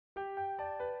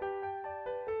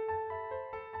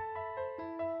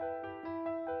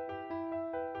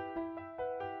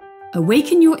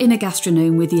Awaken your inner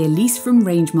gastronome with the Elise from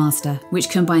Rangemaster, which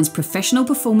combines professional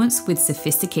performance with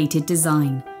sophisticated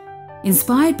design.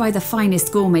 Inspired by the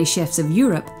finest gourmet chefs of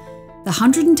Europe, the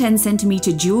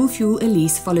 110cm dual-fuel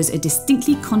Elise follows a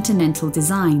distinctly continental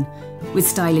design, with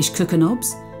stylish cooker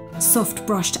knobs, soft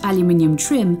brushed aluminium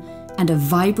trim, and a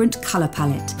vibrant colour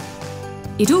palette.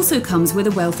 It also comes with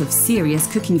a wealth of serious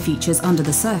cooking features under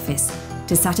the surface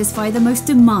to satisfy the most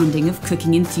demanding of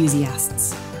cooking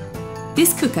enthusiasts.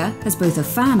 This cooker has both a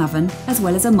fan oven as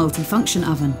well as a multifunction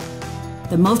oven.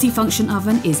 The multifunction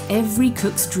oven is every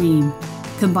cook's dream,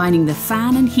 combining the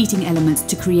fan and heating elements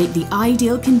to create the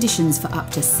ideal conditions for up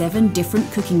to 7 different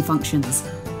cooking functions,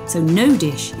 so no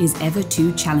dish is ever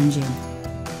too challenging.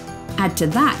 Add to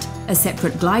that a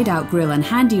separate glide-out grill and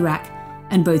handy rack,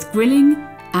 and both grilling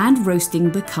and roasting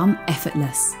become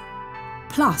effortless.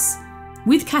 Plus,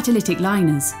 with catalytic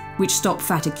liners, which stop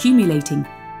fat accumulating,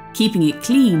 keeping it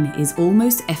clean is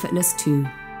almost effortless too.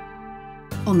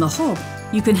 On the hob,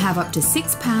 you can have up to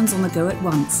 6 pans on the go at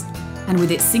once, and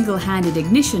with its single-handed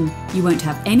ignition, you won't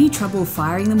have any trouble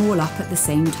firing them all up at the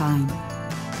same time.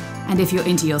 And if you're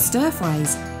into your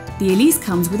stir-fries, the Elise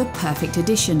comes with a perfect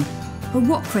addition, a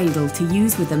wok cradle to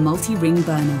use with the multi-ring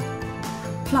burner.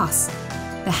 Plus,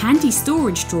 the handy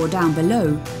storage drawer down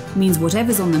below means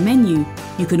whatever's on the menu,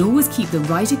 you can always keep the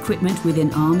right equipment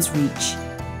within arm's reach.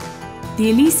 The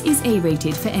Elise is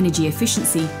A-rated for energy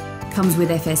efficiency, comes with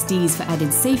FSDs for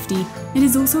added safety, and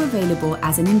is also available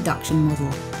as an induction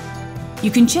model. You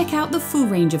can check out the full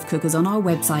range of cookers on our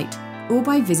website or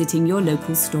by visiting your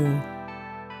local store.